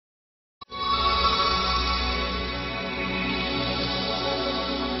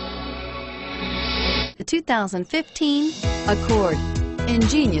The 2015 Accord.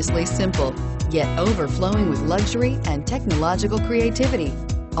 Ingeniously simple, yet overflowing with luxury and technological creativity.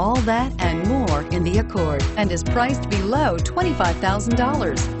 All that and more in the Accord, and is priced below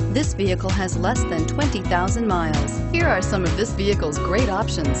 $25,000. This vehicle has less than 20,000 miles. Here are some of this vehicle's great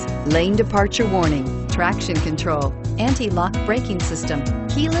options: lane departure warning, traction control, anti-lock braking system,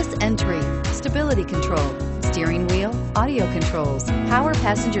 keyless entry, stability control, steering wheel audio controls, power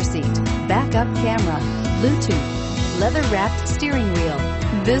passenger seat, backup camera, Bluetooth, leather-wrapped steering wheel.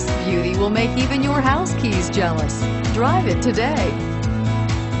 This beauty will make even your house keys jealous. Drive it today.